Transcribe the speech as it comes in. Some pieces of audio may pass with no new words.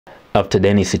after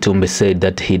Dennis Itumbi said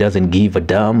that he doesn't give a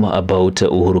damn about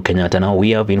Uhuru Kenyatta. Now we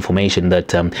have information that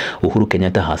Uhuru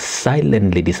Kenyatta has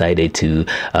silently decided to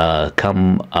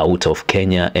come out of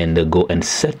Kenya and go and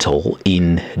settle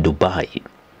in Dubai.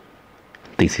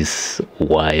 This is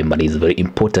why money is very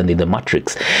important in the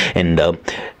matrix. And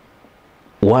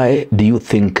why do you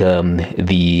think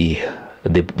the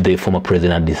former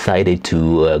president decided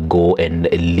to go and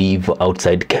live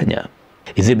outside Kenya?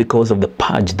 Is it because of the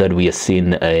purge that we are seeing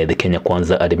the Kenya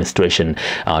Kwanza administration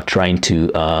trying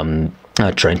to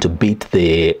beat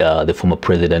the former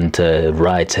president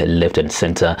right, left, and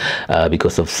center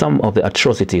because of some of the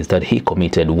atrocities that he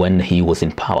committed when he was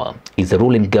in power? Is the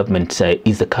ruling government,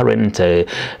 is the current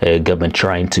government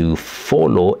trying to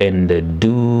follow and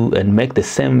do and make the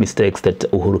same mistakes that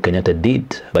Uhuru Kenyatta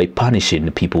did by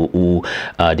punishing people who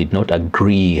did not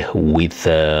agree with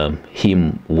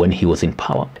him when he was in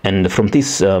power? And from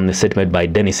this statement by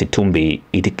Dennis Itumbi,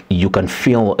 you can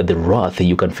feel the wrath,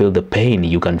 you can feel the pain,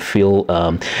 you can feel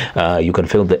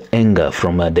the anger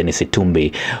from Dennis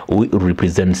Itumbi, who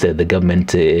represents the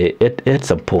government at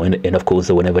some point. And of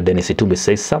course, whenever Dennis Itumbi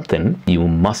says something, you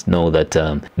must know that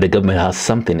the government has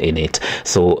something in it.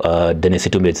 So Dennis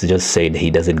Itumbi just said he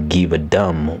doesn't give a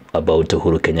damn about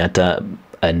Uhuru Kenyatta,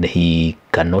 and he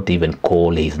cannot even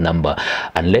call his number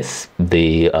unless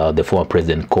the former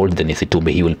president called Dennis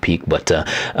Itumbi. He will pick, but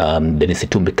Dennis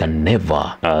Itumbi can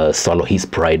never swallow his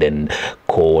pride and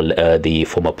call the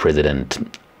former president.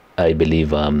 I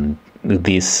believe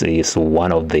this is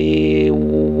one of the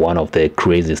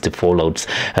craziest fallouts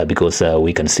because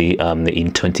we can see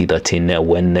in 2013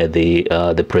 when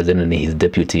the president and his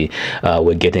deputy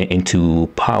were getting into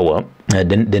power.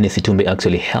 Dennis Itumbi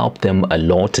actually helped them a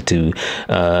lot to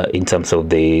in terms of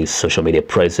the social media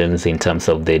presence, in terms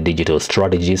of the digital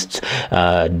strategies,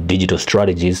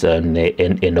 and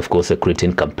of course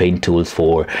creating campaign tools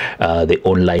for the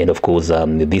online. And of course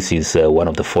this is one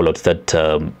of the fallouts that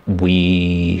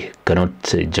we cannot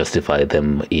justify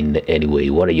them in any way.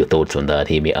 What are your thoughts on that?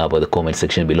 Hit me up in the comment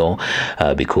section below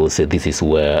because this is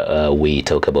where we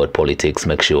talk about politics.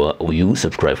 Make sure you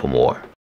subscribe for more.